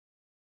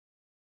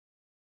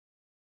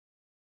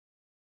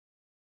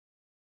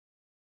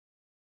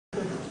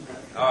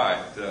All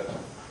right,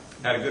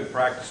 had a good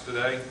practice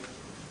today.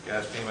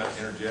 Guys came out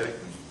energetic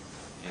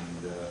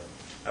and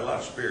had a lot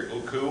of spirit, a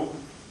little cool.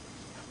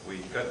 We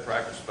cut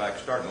practice back.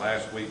 Starting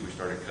last week, we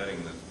started cutting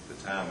the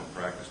time of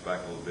practice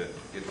back a little bit,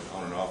 getting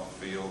on and off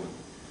the field, and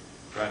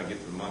trying to get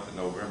to the month of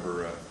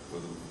November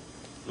with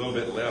a little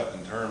bit left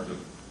in terms of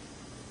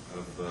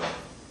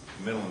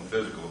mental and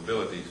physical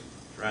abilities,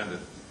 trying to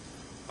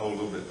hold a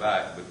little bit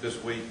back. But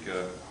this week,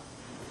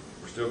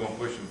 we're still going to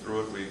push them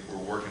through it. We're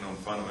working on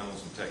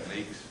fundamentals and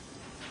techniques.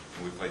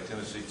 And we play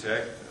Tennessee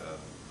Tech,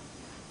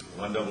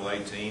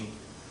 1AA team.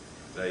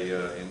 They,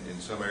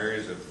 in some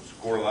areas, have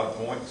scored a lot of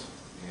points.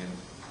 And,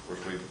 of course,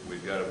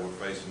 we're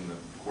facing the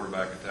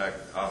quarterback attack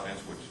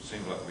offense, which it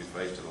seems like we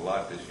faced it a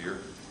lot this year.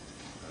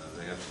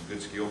 They have some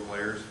good skill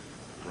players,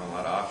 run a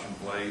lot of option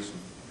plays,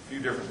 a few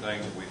different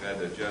things that we've had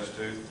to adjust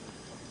to.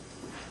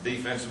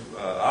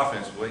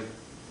 Offensively,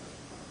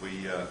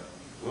 a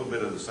little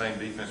bit of the same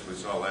defense we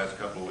saw last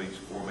couple of weeks,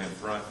 4-man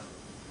front.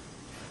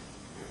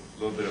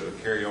 A little bit of a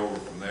carryover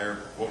from there.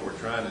 What we're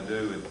trying to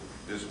do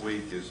this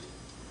week is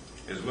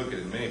look at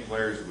as many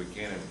players as we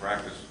can in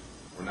practice.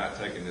 We're not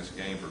taking this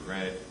game for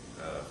granted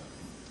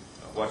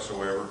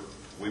whatsoever.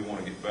 We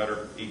want to get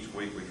better. Each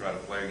week we try to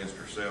play against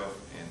ourselves,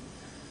 and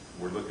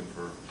we're looking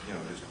for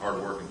just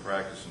hard work and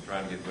practice and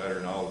trying to get better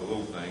in all the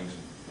little things.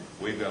 And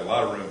we've got a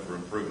lot of room for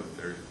improvement.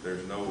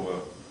 There's no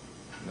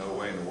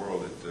way in the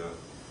world that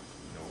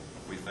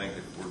we think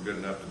that we're good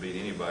enough to beat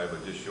anybody by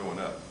just showing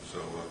up.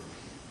 So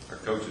our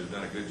coach has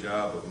done a good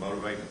job of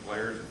motivating the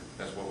players.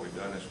 That's what we've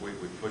done this week.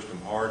 We've pushed them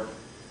hard,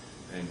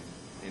 and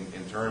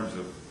in terms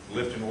of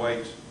lifting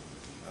weights,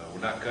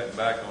 we're not cutting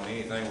back on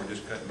anything. We're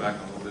just cutting back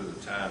on a little bit of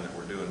the time that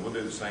we're doing. We'll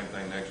do the same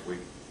thing next week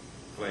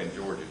playing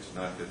Georgia. It's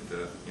not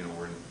that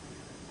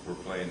we're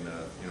playing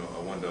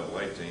a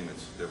 1AA team.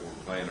 It's that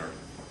we're playing our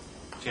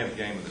 10th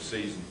game of the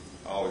season.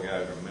 All the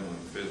guys are mentally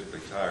and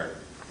physically tired.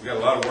 We've got a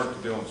lot of work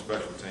to do on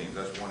special teams.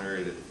 That's one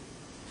area that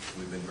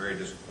we've been very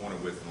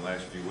disappointed with in the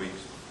last few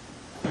weeks.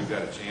 We've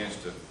got a chance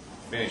to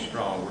finish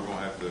strong. We're going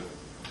to have to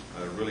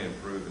really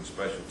improve in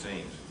special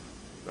teams.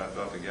 But I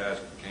thought the guys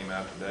came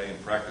out today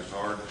and practiced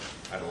hard,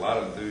 had a lot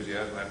of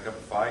enthusiasm, had a couple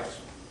of fights,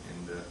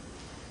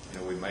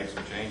 and we made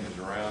some changes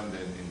around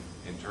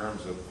in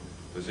terms of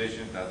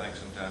position. I think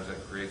sometimes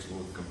that creates a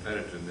little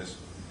competitiveness.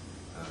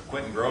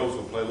 Quentin Groves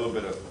will play a little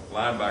bit of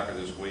linebacker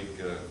this week.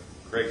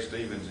 Craig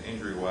Stevens,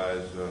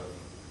 injury-wise,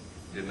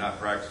 did not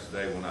practice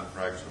today, will not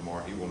practice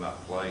tomorrow. He will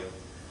not play.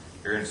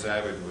 Aaron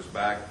Savage was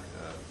back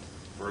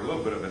for a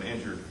little bit of an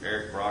injured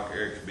Eric Brock.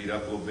 Eric's beat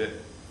up a little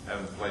bit,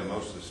 haven't played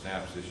most of the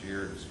snaps this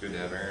year. It's good to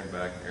have Aaron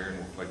back. Aaron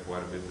will play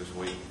quite a bit this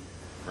week.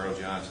 Merle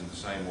Johnson the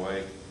same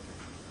way.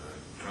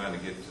 Trying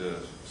to get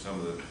some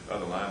of the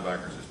other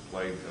linebackers that's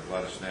played a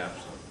lot of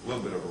snaps, a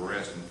little bit of a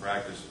rest in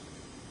practice.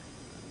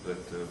 But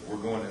we're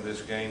going in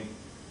this game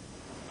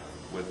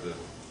with the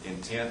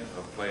intent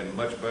of playing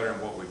much better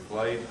than what we've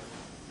played.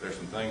 There's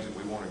some things that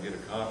we want to get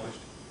accomplished,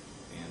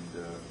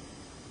 and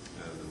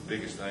the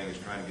biggest thing is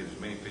trying to get as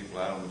many people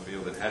out on the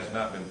field that has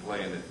not been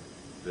playing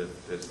that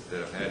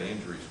have had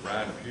injuries.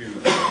 Ryan Pugh,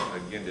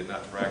 again, did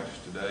not practice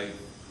today.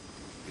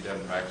 If he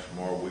doesn't practice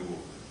tomorrow, we will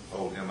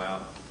hold him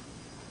out.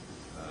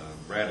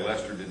 Brad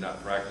Lester did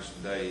not practice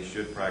today. He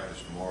should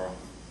practice tomorrow.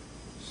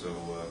 So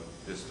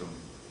just some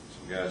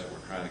guys that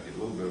we're trying to get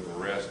a little bit of a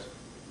rest,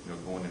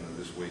 going into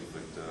this week.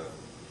 But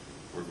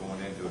we're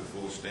going into it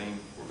full steam.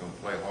 We're going to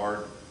play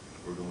hard.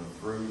 We're going to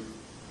improve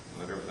and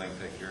let everything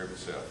take care of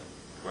itself.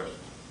 Questions?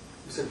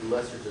 You said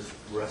Lester just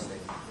resting,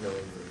 no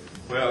injury.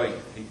 Well,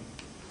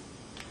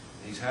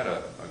 he's had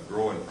a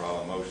growing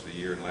problem most of the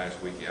year, and last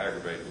week he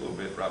aggravated a little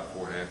bit right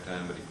before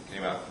halftime, but he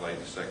came out and played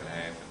the second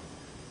half.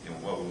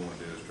 And what we want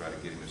to do is try to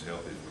get him as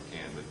healthy as we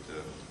can, but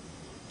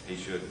he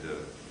should,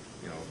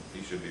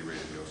 he should be ready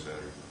to go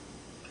Saturday.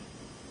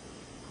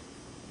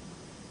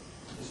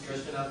 Is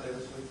Tristan out there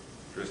this week?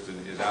 Tristan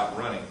is out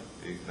running.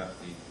 He's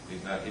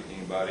not hitting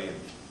anybody, and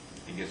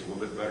he gets a little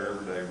bit better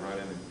every day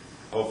running. And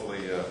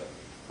hopefully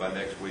by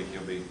next week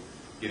he'll be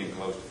getting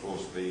close to full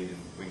speed, and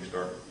we can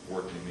start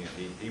working him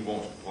in. He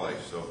wants to play,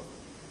 so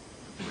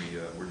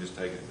we're just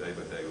taking it day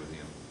by day with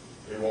him.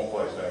 He won't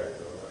play Saturday,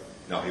 though, right?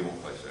 No, he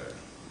won't play Saturday.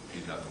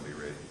 He's not going to be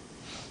ready.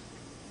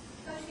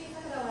 Coach, do you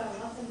talk about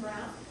Watson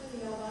Brown? What do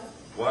you know about him?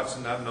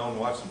 Watson, I've known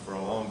Watson for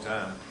a long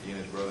time. He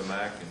and his brother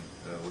Mac,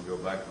 and we go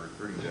back to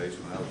recruiting days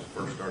when I was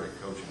first started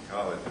coaching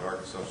college at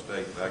Arkansas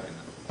State back in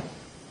the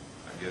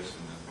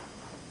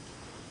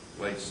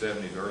late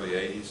 70s, early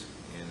 80s.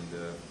 And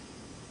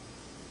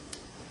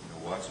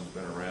Watson's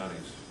been around.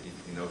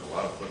 He knows a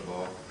lot of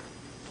football.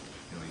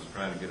 He's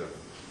trying to get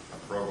a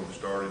program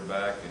started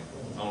back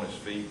and on his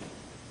feet.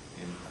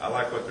 And I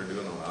like what they're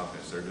doing on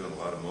offense. They're doing a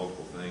lot of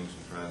multiple things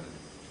and trying to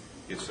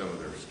get some of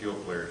their skill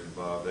players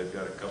involved. They've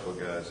got a couple of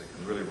guys that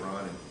can really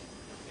run,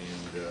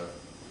 and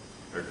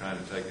they're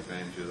trying to take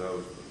advantage of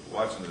those. But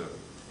Watson's a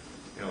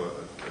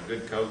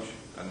good coach.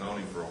 I've known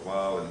him for a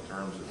while in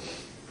terms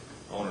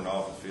of on and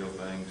off the field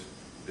things.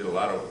 Did a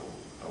lot of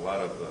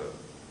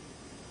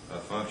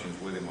functions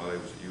with him while he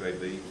was at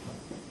UAB,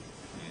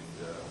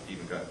 and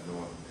even got to know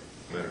him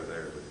better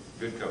there. But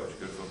good coach,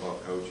 good football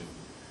coach. And,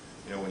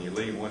 you know, when you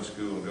leave one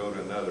school and go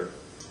to another,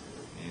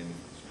 and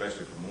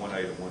especially from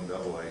 1A to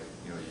 1AA,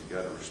 you know, you've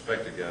got to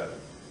respect a guy that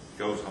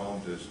goes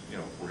home to, you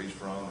know, where he's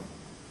from,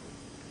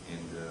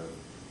 and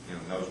you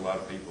know, knows a lot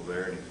of people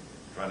there, and he's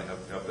trying to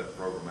help that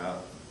program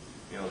out.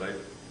 You know,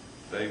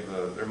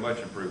 they're much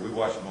improved. We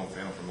watched them on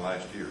film from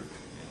last year,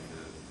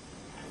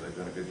 and they've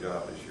done a good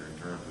job this year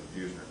in terms of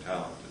using their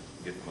talent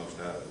to get the most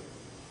out of it.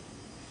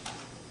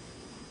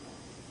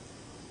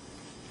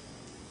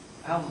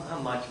 How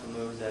much of a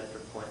move is that for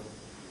Quentin?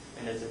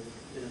 And is it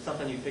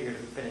something you figured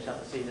to finish out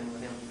the season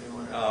with him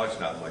doing? No, it's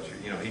not much.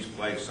 You know, he's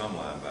played some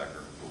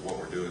linebacker, but what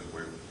we're doing is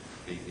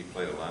he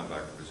played a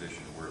linebacker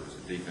position where it was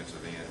a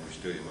defensive end. We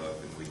stood him up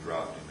and we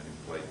dropped him, and he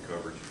played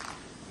coverage.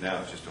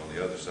 Now it's just on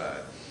the other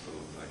side,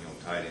 you know,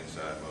 tight end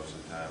side most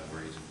of the time,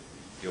 where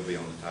he'll be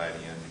on the tight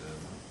end.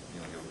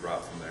 You know, he'll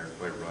drop from there,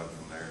 play run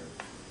from there,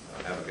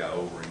 have a guy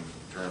over him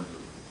in terms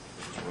of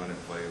his running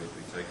play. Would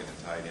be taking a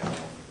tight end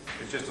on.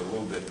 It's just a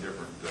little bit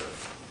different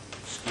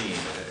scheme.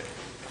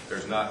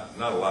 There's not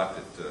a lot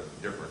that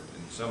different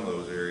in some of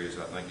those areas.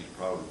 I think he's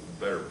probably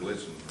better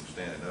blitzing from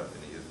standing up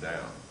than he is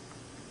down.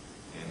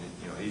 And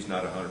you know, he's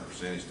not 100%.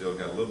 He's still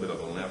got a little bit of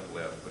a limp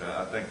left, but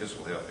I think this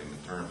will help him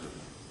in terms of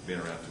being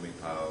around too many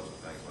piles and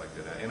things like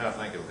that. And I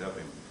think it'll help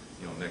him,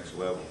 you know, next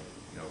level.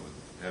 You know, with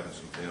having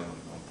some film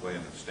on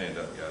playing the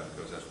stand-up guy,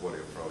 because that's what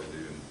he'll probably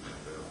do in the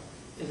NFL.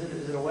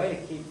 Is it a way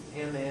to keep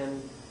him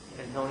and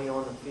Tony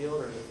on the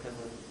field, or is it because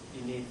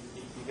you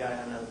got to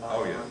have another body?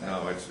 Oh yeah,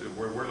 no,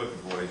 we're looking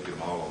for ways to get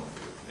them all on the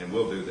field, and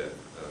we'll do that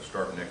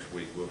starting next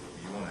week. You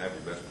want to have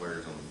your best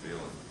players on the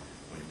field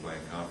when you're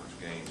playing conference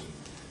games.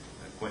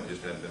 And Quentin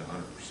just hadn't been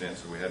 100%,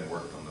 so we hadn't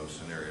worked on those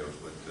scenarios.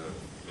 But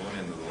going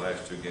into the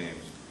last two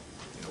games,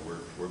 you know,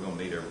 we're going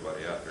to need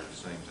everybody out there at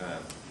the same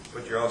time.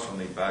 But you also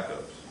need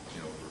backups,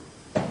 you know,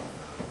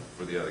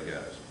 for the other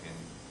guys. And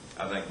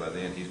I think by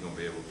then he's going to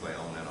be able to play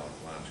on and off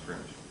the line of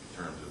scrimmage in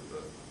terms of